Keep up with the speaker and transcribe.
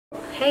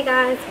Hey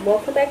guys,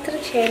 welcome back to the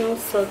channel.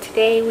 So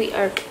today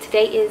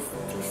is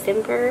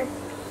December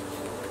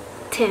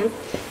 10th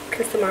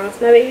because tomorrow's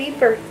my baby's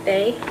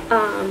birthday.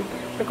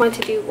 We're going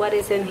to do what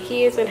is in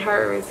his and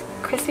hers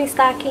Christmas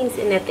stockings,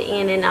 and at the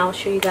end I'll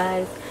show you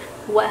guys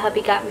what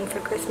hubby got me for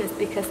Christmas,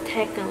 because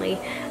technically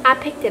I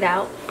picked it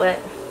out, but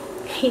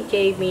he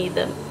gave me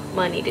the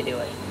money to do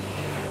it.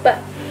 But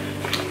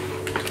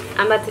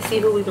I'm about to see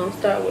who we're gonna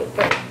start with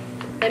first.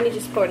 Let me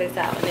just pour this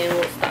out and then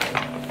we'll start.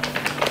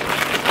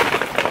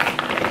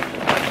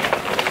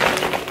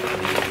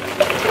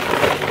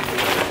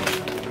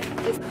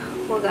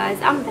 Well guys,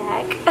 I'm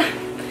back.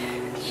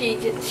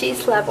 she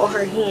slept on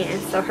her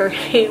hand, so her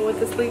hand went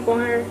to sleep on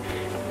her.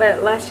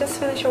 But let's just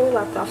finish where we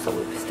left off. So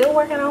we're still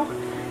working on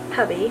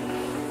hubby.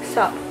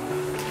 So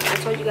I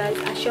told you guys,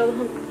 I showed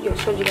you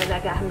guys I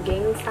got him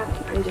gaming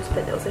stockings and just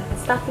put those in his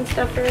stocking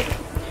stuffer.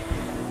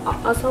 I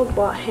also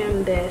bought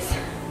him this.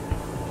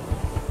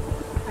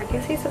 I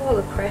guess he's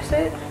supposed to press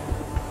it.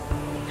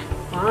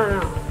 I don't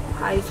know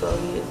how he's supposed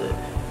to use it.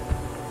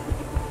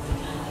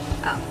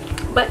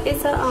 But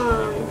it's a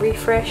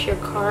refresh your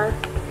car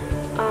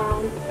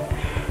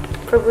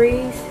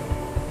Febreze,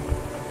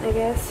 I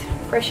guess.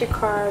 Refresh your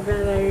car,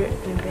 ventilator,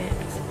 and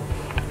vents.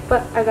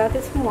 But I got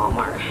this from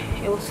Walmart.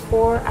 It was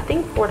I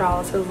think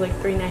 $4. It was like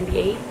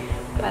 $3.98,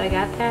 but I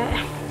got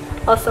that.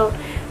 Also,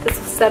 this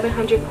was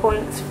 700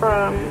 points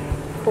for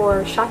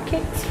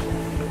Shopkicks.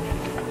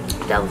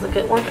 That was a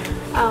good one.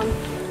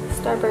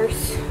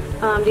 Starburst.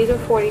 These are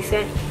 40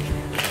 cents.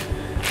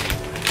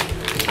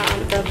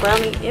 The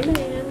brownie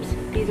M&Ms.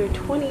 These are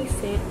 20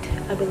 cents,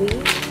 I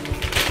believe.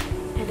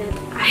 And then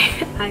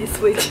I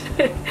switched.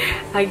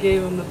 I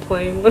gave him the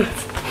plain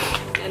ones,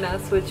 and I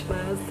switched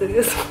mine to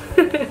this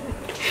one.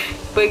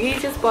 But he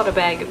just bought a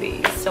bag of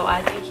these, so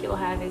I think he'll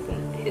have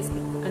his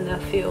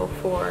enough feel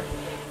for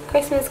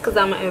Christmas, because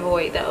I'm gonna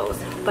avoid those.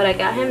 But I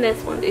got him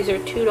this one. These are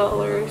 $2.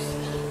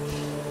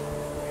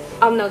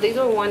 No, these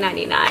are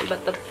 $1.99,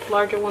 but the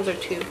larger ones are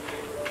 $2.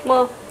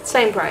 Well,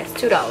 same price,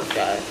 $2,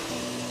 guys.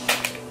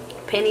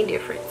 Penny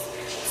difference.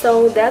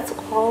 So that's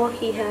all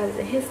he has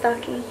in his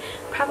stocking.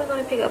 Probably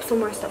gonna pick up some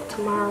more stuff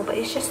tomorrow, but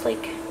it's just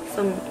like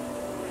some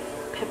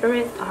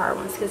peppermints, the hard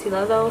ones, because he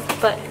loves those.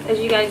 But as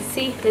you guys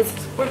see,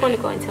 we're going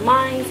to go into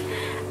mine.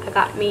 I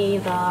got me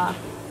the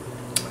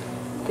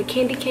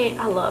candy cane.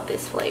 I love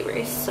this flavor,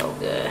 it's so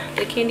good,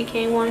 the candy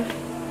cane one.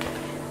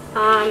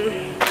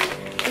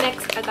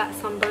 Next I got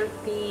some Burt's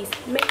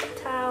makeup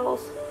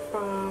towels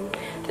from,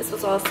 this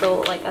was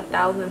also like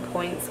 1,000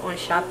 points on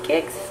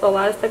Shopkicks. So a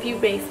lot of stuff you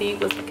may see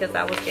was because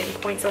I was getting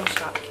points on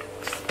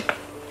Shopkicks.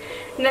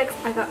 Next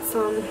I got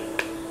some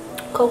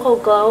Cocoa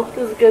Glow.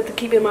 This is good to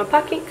keep in my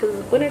pocket because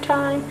it's winter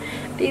time.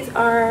 These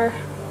are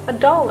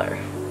 $1.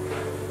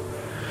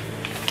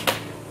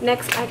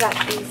 Next I got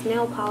these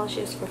nail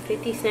polishes for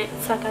 50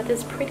 cents. So I got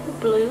this pretty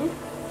blue,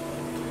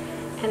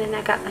 and then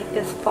I got like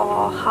this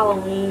fall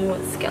Halloween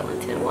with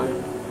skeleton one. I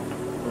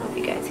don't know if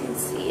you guys can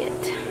see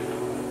it.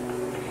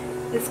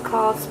 It's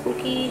called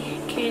Spooky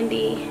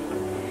Candy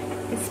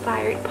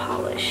Inspired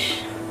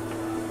Polish.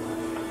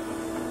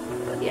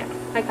 But yeah,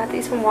 I got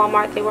these from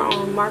Walmart. They were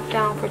on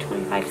markdown for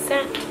 25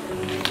 cents.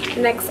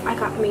 Next I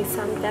got me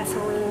some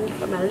Vaseline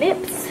for my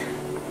lips.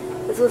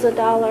 This was $1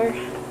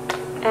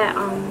 at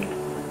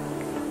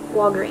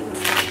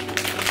Walgreens.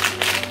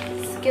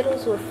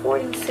 Skittles were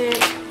 40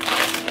 cents.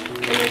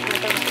 And then I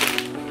got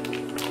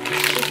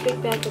this big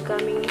bag of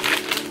gummies.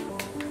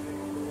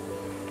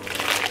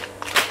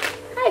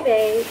 Hi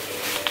babe.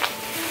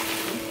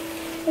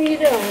 What are you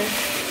doing?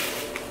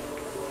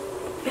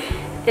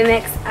 The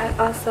next I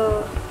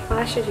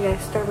showed you guys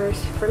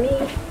Starburst for me,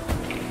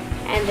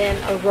 and then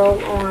a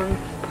roll-on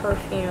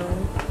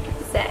perfume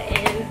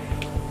satin.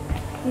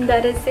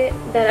 That is it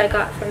that I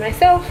got for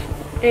myself.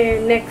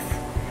 And next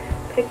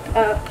picked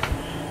up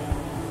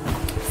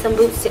some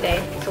boots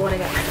today. So what I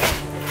got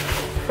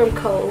from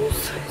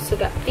Kohl's. So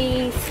got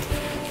these.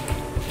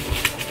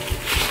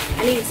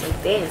 I need some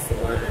fancy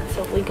ones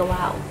so we go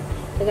out.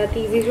 I got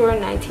these. These were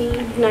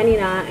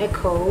 $19.99 at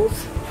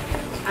Kohl's.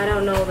 I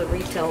don't know the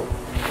retail.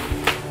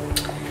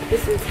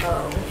 This is I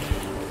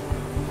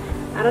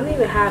don't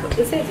even have it.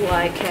 This is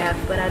wide calf,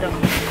 but I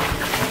don't.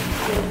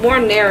 It's more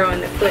narrow in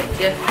the foot,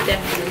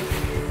 definitely.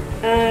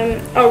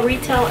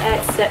 Retail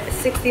at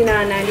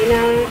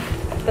 $69.99,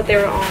 but they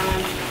were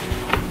on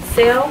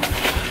sale.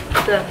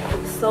 The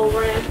Soul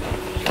brand.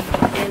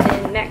 And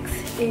then next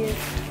is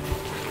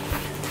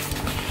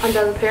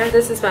another pair.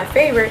 This is my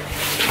favorite.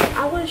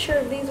 I wasn't sure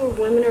if these were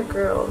women or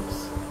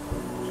girls.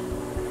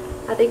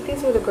 I think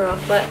these were the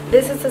girls, but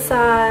this is the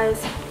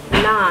size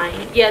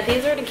 9. Yeah,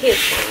 these are the kids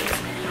ones,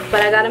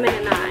 but I got them in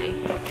a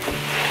 9,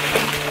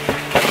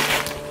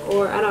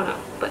 or I don't know,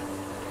 but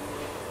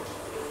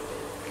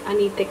I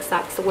need thick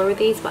socks to wear with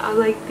these. But I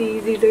like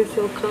these. These are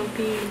so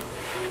comfy.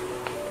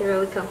 They're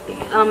really comfy.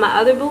 My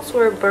other boots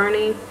were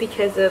burning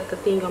because of the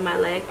thing on my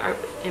leg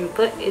and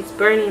foot. It's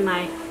burning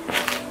my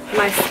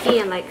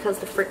skin, like, because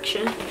of the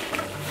friction.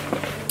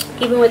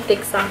 Even with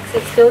thick socks,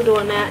 it's still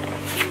doing that.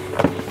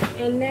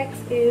 And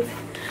next is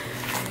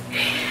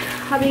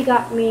hubby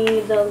got me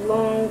the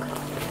long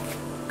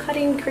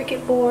cutting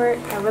Cricut board.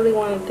 I really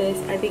wanted this.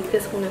 I think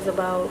this one is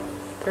about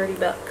 30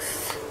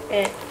 bucks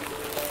at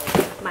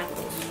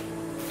Michael's.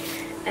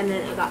 And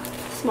then I got a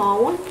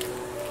small one.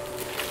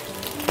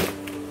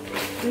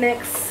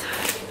 Next,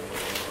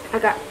 I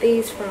got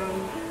these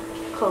from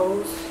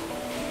Kohl's.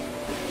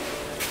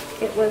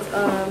 It was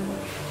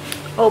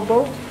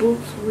both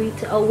boots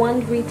retail.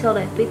 One retailed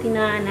at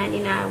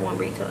 $59.99, one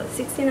retailed at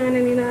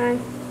 $69.99,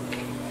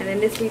 and then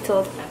this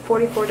retailed at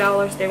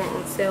 $44. They were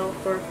on sale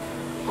for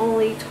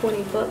only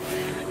 20 bucks.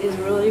 It's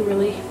really,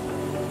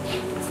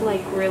 it's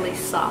like really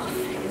soft.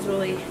 It's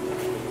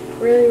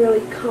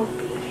really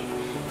comfy.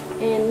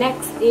 And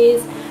next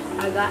is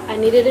I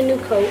needed a new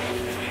coat.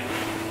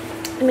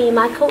 I mean,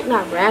 my coat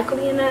not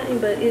raggedy or nothing,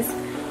 but it's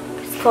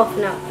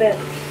coughing out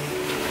feathers.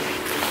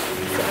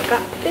 So I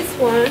got this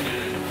one.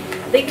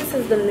 I think this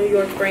is the New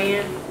York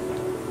brand,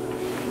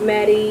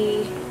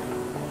 Maddie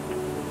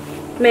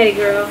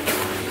Girl.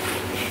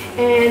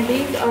 And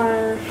these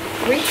are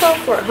retail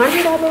for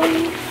 $100, I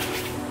believe,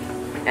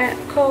 at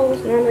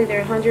Kohl's. Normally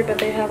they're $100, but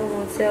they have them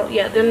on sale.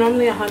 Yeah, they're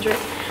normally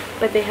 $100,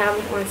 but they have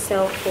them on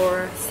sale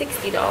for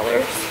 $60.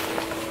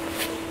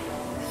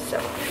 So,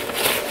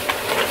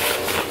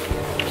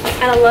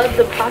 and I love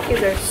the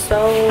pockets are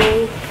so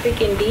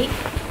freaking deep.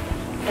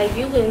 Like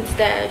you can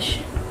stash.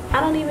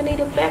 I don't even need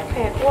a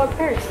backpack or a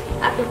purse.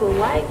 I can put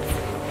wipes,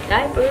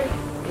 diaper,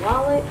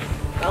 wallet,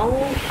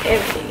 phone,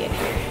 everything in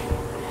here.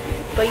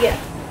 But yeah,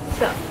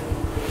 so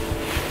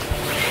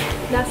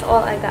that's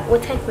all I got.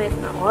 Well, technically it's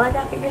not all I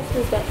got for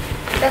Christmas, but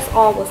that's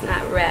all was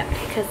not wrapped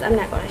because I'm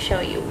not going to show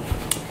you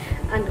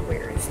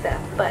underwear and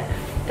stuff. But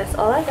that's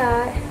all I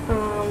got.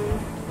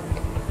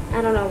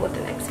 I don't know what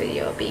the next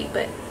video will be,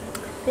 but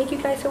thank you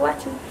guys for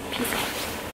watching. Peace out.